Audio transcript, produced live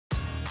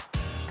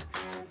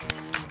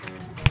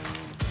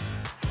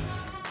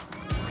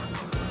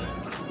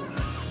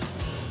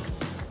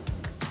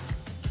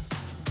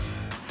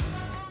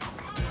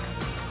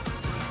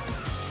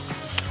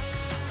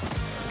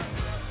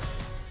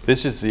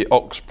This is the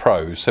Ox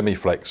Pro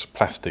Semiflex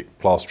plastic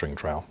plastering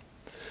trowel.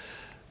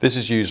 This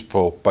is used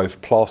for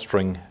both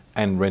plastering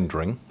and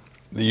rendering.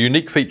 The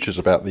unique features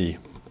about the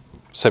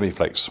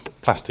Semiflex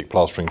plastic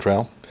plastering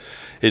trowel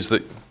is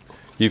that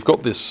you've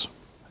got this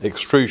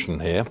extrusion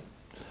here,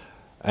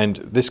 and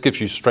this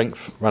gives you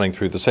strength running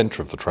through the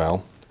centre of the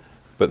trowel,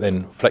 but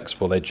then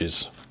flexible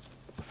edges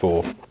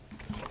for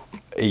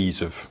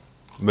ease of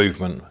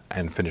movement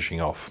and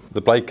finishing off. The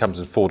blade comes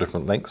in 4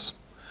 different lengths.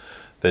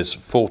 There's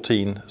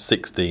 14,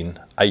 16,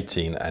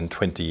 18 and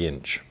 20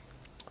 inch.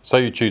 So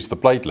you choose the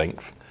blade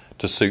length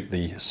to suit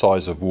the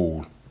size of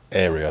wool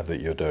area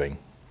that you're doing.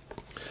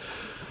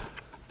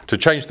 To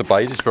change the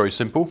blade is very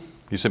simple.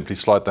 You simply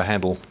slide the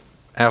handle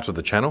out of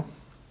the channel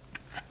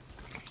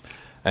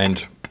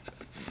and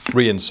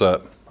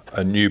reinsert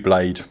a new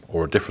blade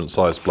or a different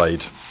size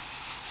blade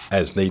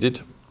as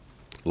needed,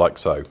 like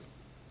so.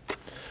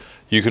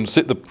 You can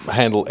sit the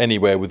handle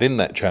anywhere within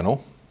that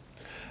channel,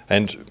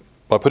 and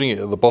by putting it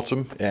at the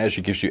bottom, it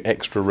actually gives you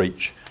extra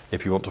reach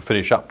if you want to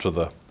finish up to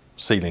the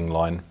ceiling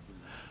line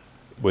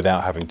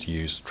without having to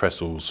use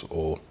trestles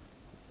or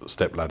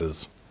step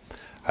ladders.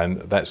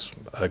 And that's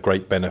a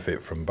great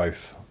benefit from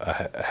both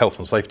a health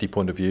and safety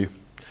point of view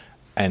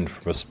and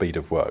from a speed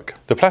of work.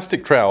 The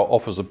plastic trowel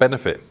offers a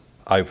benefit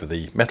over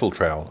the metal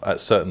trowel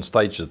at certain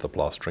stages of the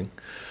plastering.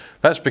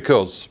 That's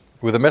because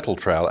with a metal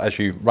trowel, as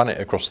you run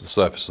it across the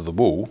surface of the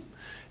wool,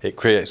 it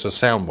creates a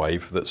sound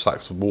wave that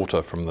sucks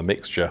water from the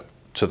mixture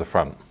to the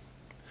front.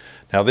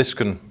 Now this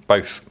can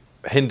both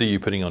hinder you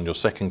putting on your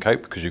second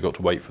coat because you've got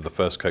to wait for the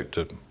first coat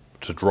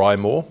to dry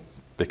more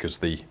because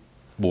the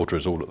water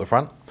is all at the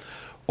front,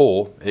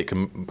 or it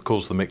can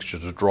cause the mixture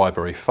to dry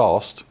very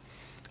fast,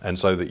 and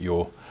so that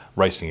you're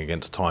racing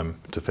against time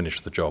to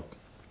finish the job.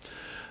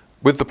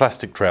 With the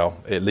plastic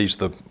trowel, it leaves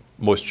the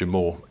moisture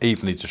more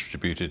evenly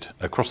distributed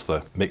across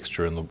the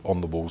mixture and on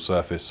the wool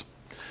surface,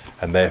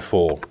 and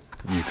therefore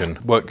you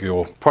can work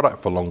your product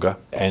for longer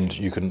and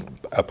you can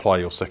apply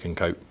your second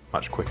coat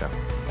much quicker.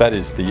 That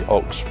is the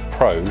Ox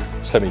Pro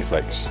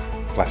Semiflex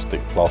plastic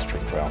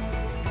plastering trowel.